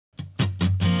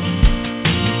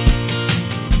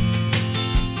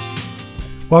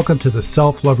Welcome to the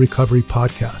Self-Love Recovery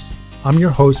Podcast. I'm your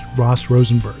host, Ross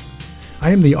Rosenberg.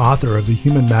 I am the author of The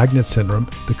Human Magnet Syndrome,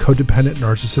 The Codependent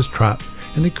Narcissist Trap,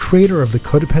 and the creator of the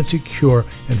Codependency Cure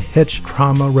and Hitch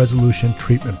Trauma Resolution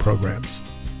Treatment Programs.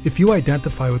 If you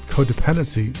identify with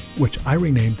codependency, which I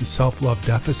renamed to self-love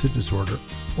deficit disorder,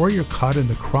 or you're caught in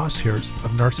the crosshairs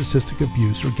of narcissistic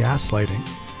abuse or gaslighting,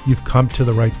 you've come to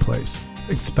the right place.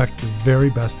 Expect the very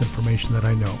best information that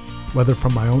I know, whether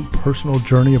from my own personal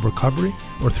journey of recovery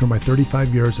or through my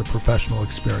 35 years of professional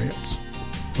experience.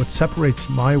 What separates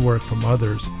my work from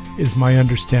others is my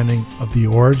understanding of the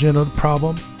origin of the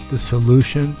problem, the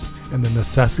solutions, and the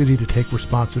necessity to take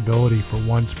responsibility for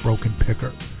one's broken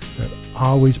picker that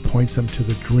always points them to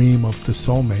the dream of the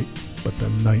soulmate, but the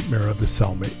nightmare of the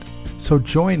cellmate. So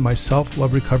join my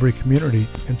self-love recovery community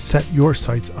and set your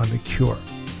sights on the cure,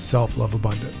 self-love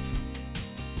abundance.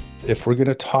 If we're going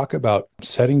to talk about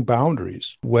setting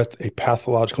boundaries with a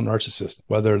pathological narcissist,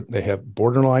 whether they have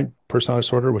borderline personality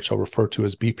disorder, which I'll refer to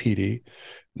as BPD,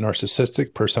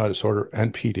 narcissistic personality disorder,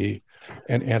 NPD,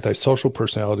 and antisocial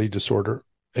personality disorder,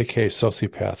 aka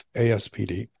sociopath,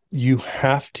 ASPD, you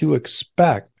have to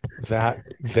expect that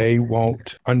they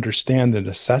won't understand the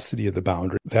necessity of the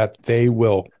boundary, that they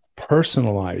will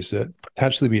personalize it,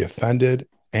 potentially be offended,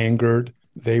 angered.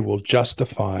 They will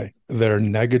justify their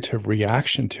negative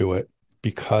reaction to it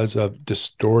because of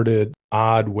distorted,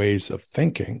 odd ways of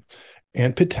thinking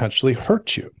and potentially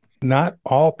hurt you. Not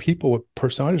all people with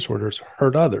personality disorders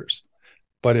hurt others.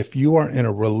 But if you are in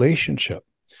a relationship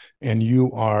and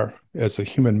you are, as the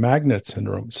Human Magnet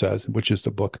Syndrome says, which is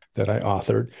the book that I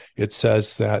authored, it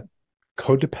says that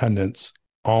codependents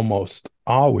almost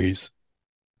always,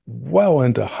 well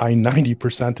into high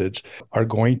 90% are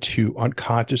going to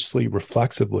unconsciously,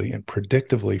 reflexively, and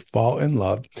predictively fall in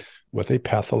love with a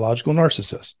pathological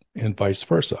narcissist and vice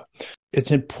versa.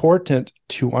 It's important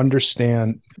to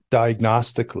understand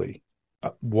diagnostically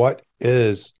what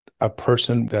is a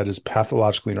person that is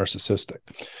pathologically narcissistic.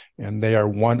 And they are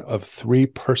one of three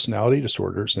personality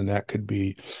disorders, and that could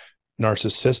be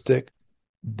narcissistic,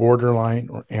 borderline,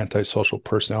 or antisocial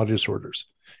personality disorders.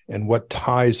 And what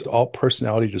ties all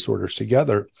personality disorders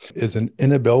together is an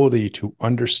inability to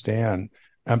understand,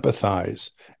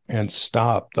 empathize, and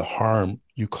stop the harm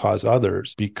you cause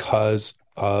others because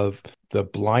of the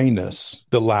blindness,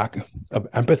 the lack of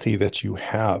empathy that you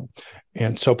have.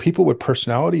 And so people with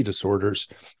personality disorders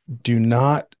do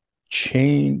not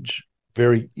change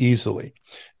very easily.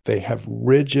 They have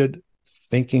rigid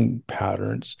thinking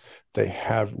patterns. They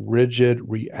have rigid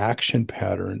reaction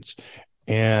patterns.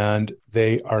 And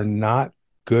they are not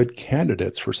good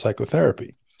candidates for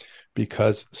psychotherapy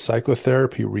because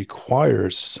psychotherapy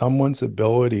requires someone's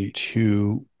ability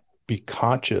to be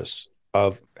conscious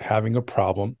of having a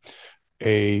problem,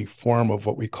 a form of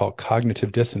what we call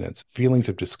cognitive dissonance, feelings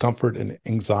of discomfort and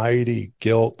anxiety,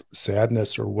 guilt,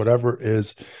 sadness, or whatever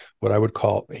is what I would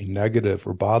call a negative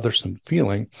or bothersome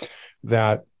feeling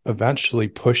that eventually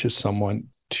pushes someone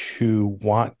to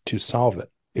want to solve it.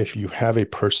 If you have a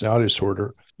personality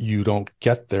disorder, you don't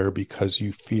get there because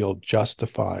you feel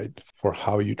justified for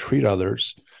how you treat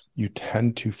others. You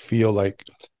tend to feel like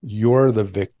you're the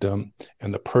victim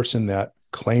and the person that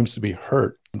claims to be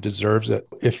hurt deserves it.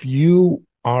 If you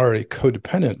are a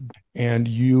codependent and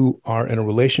you are in a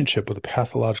relationship with a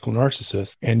pathological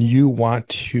narcissist and you want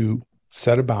to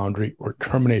set a boundary or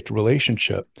terminate the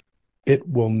relationship, it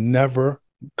will never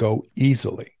go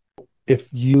easily. If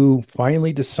you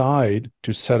finally decide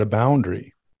to set a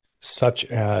boundary, such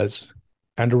as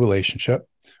end a relationship,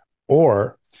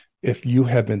 or if you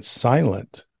have been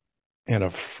silent and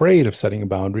afraid of setting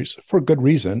boundaries for good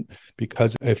reason,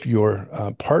 because if your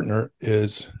partner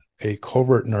is a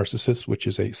covert narcissist, which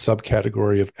is a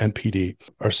subcategory of NPD,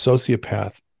 or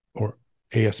sociopath, or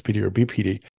ASPD or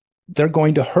BPD, they're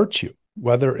going to hurt you,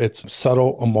 whether it's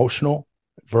subtle, emotional,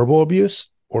 verbal abuse,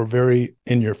 or very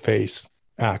in-your-face,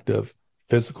 active,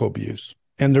 physical abuse.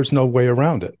 And there's no way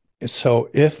around it. So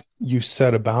if you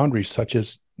set a boundary such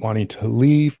as wanting to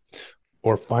leave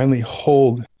or finally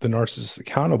hold the narcissist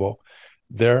accountable,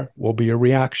 there will be a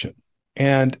reaction.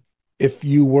 And if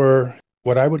you were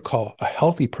what I would call a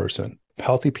healthy person,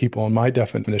 healthy people in my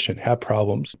definition have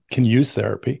problems, can use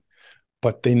therapy,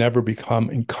 but they never become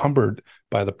encumbered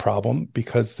by the problem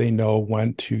because they know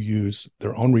when to use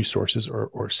their own resources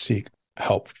or seek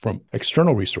help from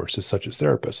external resources such as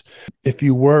therapists. If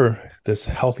you were this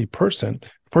healthy person,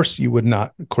 first, you would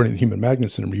not, according to Human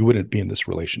Magnet Syndrome, you wouldn't be in this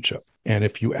relationship. And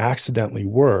if you accidentally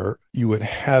were, you would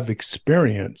have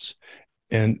experience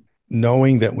in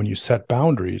knowing that when you set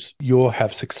boundaries, you'll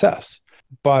have success.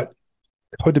 But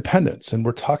codependence, and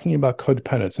we're talking about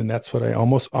codependence, and that's what I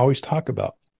almost always talk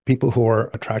about. People who are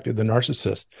attracted to the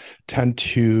narcissist tend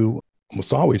to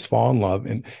almost always fall in love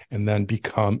and then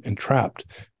become entrapped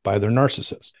by their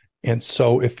narcissist. And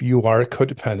so if you are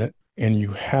codependent and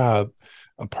you have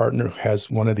a partner who has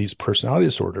one of these personality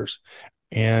disorders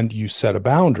and you set a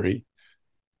boundary,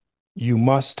 you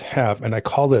must have, and I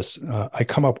call this,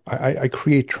 I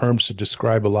create terms to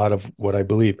describe a lot of what I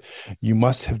believe. You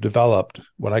must have developed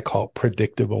what I call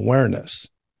predictive awareness.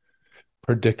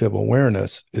 Predictive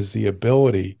awareness is the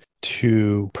ability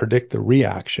to predict the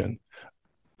reaction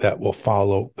that will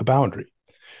follow the boundary.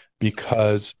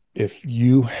 Because if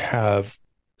you have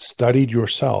studied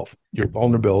yourself, your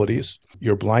vulnerabilities,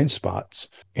 your blind spots,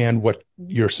 and what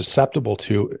you're susceptible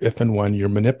to if and when you're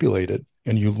manipulated,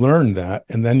 and you learn that,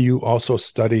 and then you also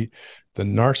study the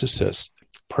narcissist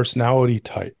personality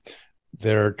type,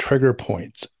 their trigger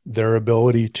points, their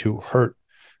ability to hurt,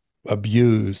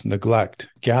 abuse, neglect,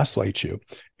 gaslight you,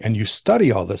 and you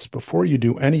study all this before you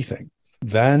do anything,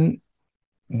 then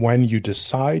when you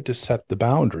decide to set the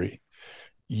boundary,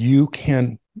 you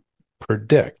can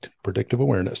predictive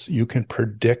awareness, you can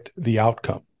predict the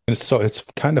outcome. And so it's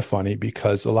kind of funny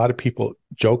because a lot of people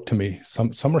joke to me,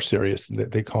 some are serious,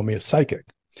 they call me a psychic.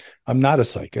 I'm not a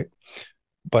psychic,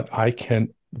 but I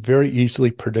can very easily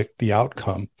predict the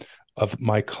outcome of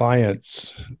my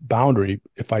client's boundary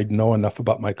if I know enough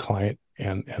about my client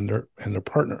and their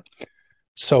partner.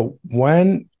 So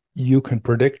when you can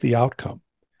predict the outcome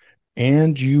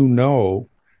and you know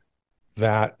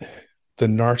that the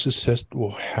narcissist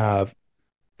will have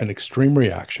an extreme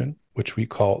reaction, which we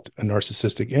call a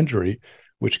narcissistic injury,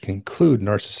 which can include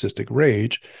narcissistic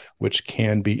rage, which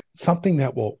can be something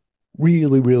that will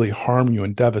really, really harm you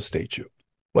and devastate you.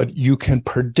 But you can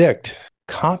predict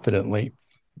confidently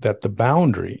that the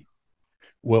boundary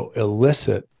will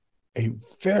elicit a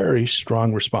very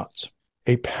strong response.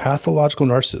 A pathological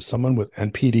narcissist, someone with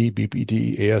NPD,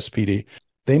 BPD, ASPD,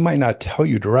 they might not tell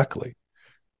you directly,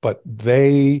 but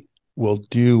they will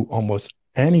do almost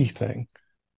anything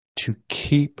to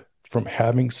keep from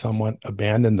having someone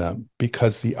abandon them,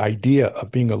 because the idea of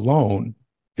being alone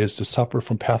is to suffer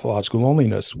from pathological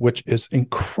loneliness, which is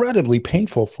incredibly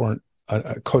painful for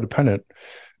a codependent,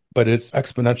 but it's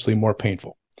exponentially more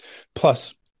painful.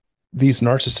 Plus, these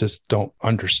narcissists don't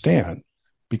understand,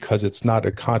 because it's not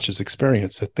a conscious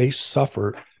experience, that they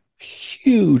suffer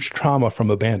huge trauma from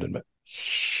abandonment,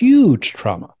 huge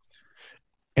trauma.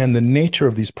 And the nature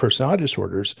of these personality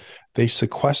disorders, they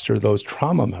sequester those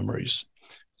trauma memories,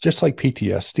 just like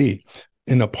PTSD,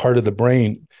 in a part of the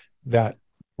brain that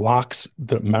blocks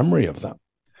the memory of them.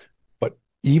 But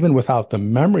even without the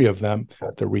memory of them,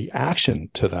 the reaction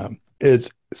to them is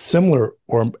similar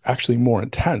or actually more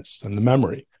intense than the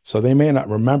memory. So they may not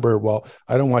remember, well,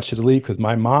 I don't want you to leave because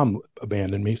my mom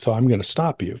abandoned me, so I'm going to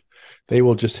stop you. They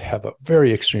will just have a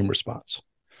very extreme response.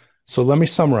 So let me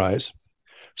summarize.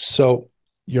 So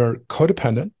you're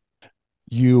codependent,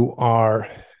 you are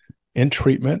in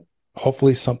treatment,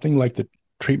 hopefully something like the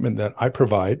treatment that I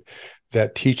provide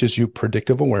that teaches you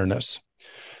predictive awareness.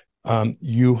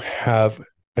 You have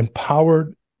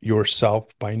empowered yourself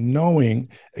by knowing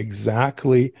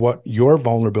exactly what your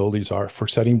vulnerabilities are for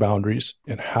setting boundaries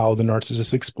and how the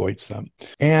narcissist exploits them.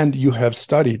 And you have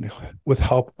studied, with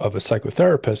help of a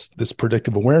psychotherapist, this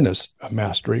predictive awareness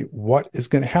mastery, what is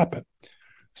going to happen.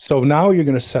 So now you're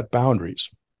going to set boundaries.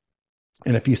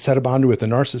 And if you set a boundary with a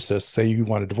narcissist, say you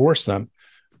want to divorce them,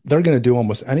 they're going to do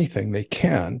almost anything they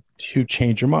can to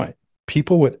change your mind.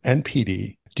 People with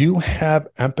NPD do have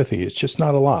empathy. It's just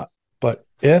not a lot. But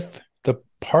if the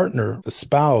partner, the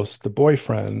spouse, the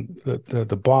boyfriend,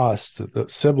 the boss, the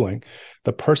sibling,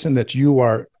 the person that you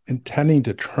are intending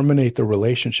to terminate the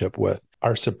relationship with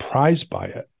are surprised by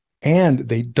it, and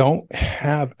they don't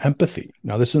have empathy.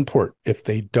 Now, this is important. If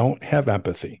they don't have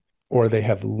empathy, or they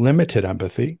have limited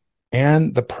empathy,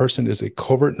 and the person is a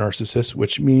covert narcissist,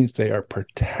 which means they are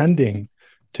pretending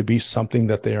to be something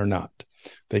that they are not.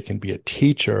 They can be a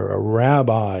teacher, a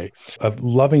rabbi, a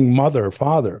loving mother,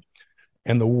 father,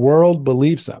 and the world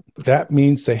believes them. That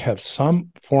means they have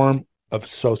some form of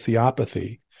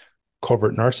sociopathy,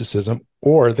 covert narcissism,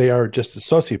 or they are just a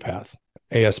sociopath,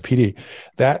 ASPD.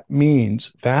 That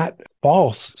means that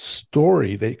false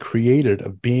story they created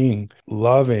of being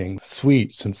loving,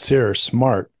 sweet, sincere,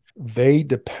 smart, they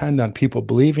depend on people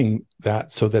believing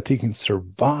that so that they can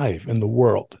survive in the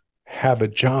world, have a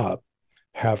job,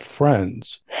 have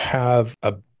friends, have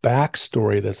a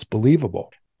backstory that's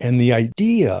believable. And the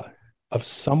idea of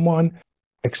someone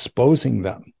exposing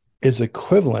them is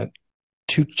equivalent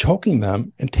to choking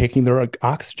them and taking their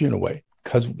oxygen away.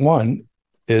 Because one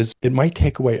is, it might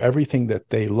take away everything that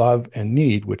they love and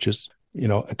need, which is,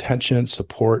 attention,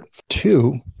 support.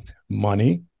 Two,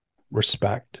 money,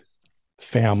 respect,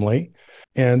 family,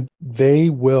 and they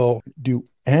will do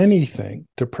anything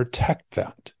to protect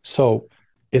that. So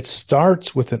it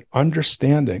starts with an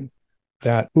understanding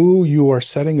that who you are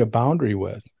setting a boundary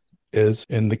with is,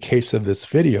 in the case of this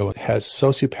video, has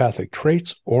sociopathic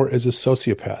traits or is a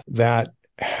sociopath that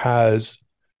has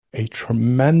a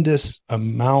tremendous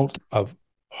amount of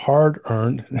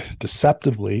hard-earned,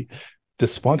 deceptively,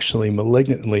 dysfunctionally,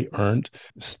 malignantly earned,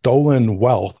 stolen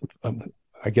wealth,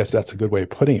 I guess that's a good way of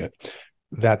putting it,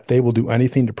 that they will do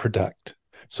anything to protect.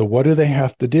 So what do they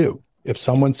have to do? If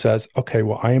someone says, okay,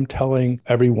 well, I am telling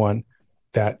everyone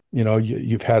that,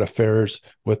 you've had affairs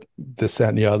with this, that,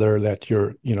 and the other, that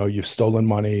you've stolen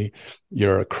money,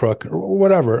 you're a crook or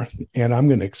whatever, and I'm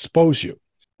going to expose you.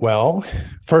 Well,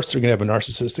 first, they're going to have a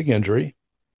narcissistic injury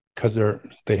because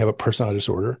they have a personality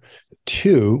disorder.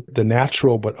 2, the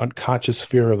natural but unconscious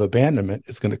fear of abandonment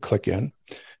is going to click in.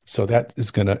 So that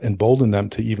is going to embolden them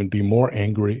to even be more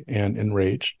angry and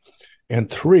enraged. And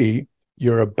 3,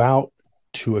 you're about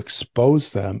to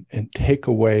expose them and take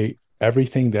away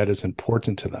everything that is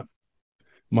important to them: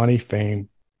 money, fame,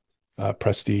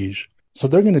 prestige. So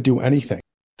they're going to do anything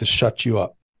to shut you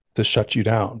up, to shut you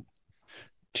down,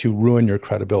 to ruin your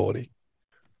credibility.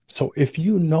 So if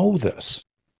you know this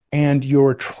and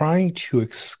you're trying to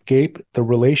escape the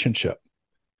relationship,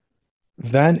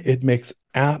 then it makes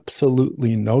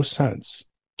absolutely no sense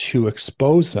to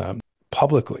expose them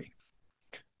publicly,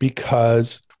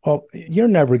 because, well, you're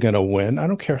never going to win. I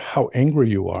don't care how angry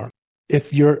you are.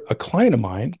 If you're a client of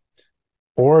mine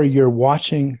or you're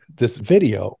watching this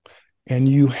video and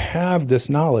you have this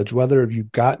knowledge, whether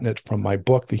you've gotten it from my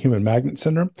book, The Human Magnet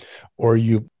Syndrome, or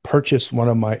you purchased one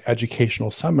of my educational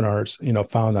seminars,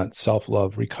 found on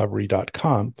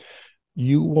selfloverecovery.com,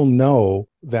 you will know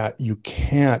that you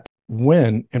can't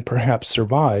win and perhaps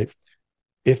survive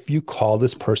if you call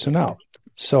this person out.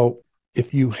 So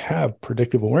if you have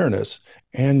predictive awareness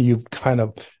and you've kind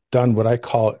of done what I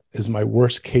call is my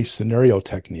worst case scenario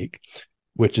technique,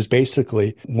 which is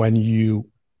basically when you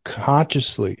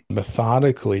consciously,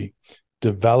 methodically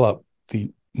develop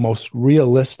the most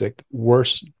realistic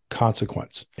worst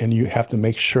consequence, and you have to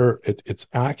make sure it's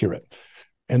accurate.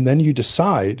 And then you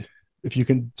decide if you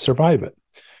can survive it.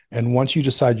 And once you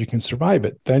decide you can survive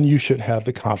it, then you should have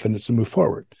the confidence to move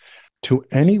forward. To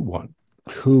anyone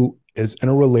who is in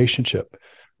a relationship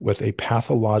with a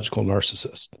pathological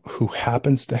narcissist who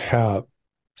happens to have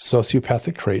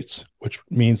sociopathic traits, which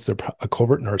means they're a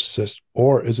covert narcissist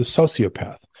or is a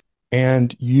sociopath,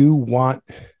 and you want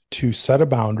to set a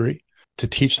boundary to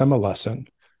teach them a lesson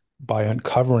by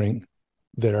uncovering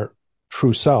their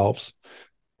true selves,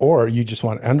 or you just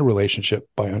want to end a relationship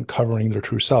by uncovering their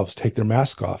true selves, take their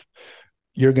mask off,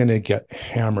 you're going to get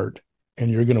hammered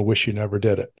and you're going to wish you never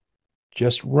did it.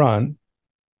 Just run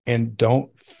and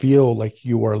don't feel like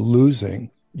you are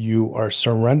losing. You are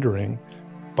surrendering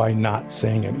by not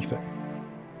saying anything.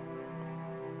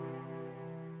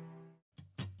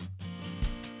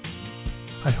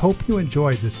 I hope you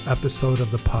enjoyed this episode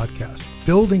of the podcast.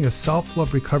 Building a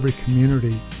self-love recovery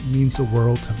community means the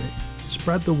world to me.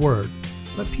 Spread the word.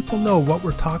 Let people know what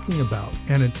we're talking about.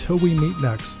 And until we meet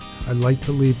next, I'd like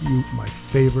to leave you my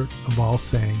favorite of all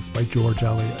sayings by George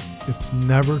Eliot. It's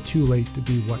never too late to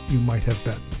be what you might have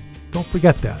been. Don't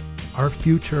forget that. Our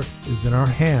future is in our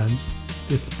hands,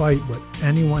 despite what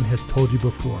anyone has told you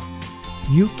before.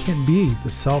 You can be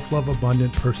the self-love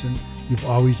abundant person you've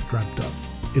always dreamt of.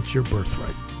 It's your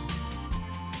birthright.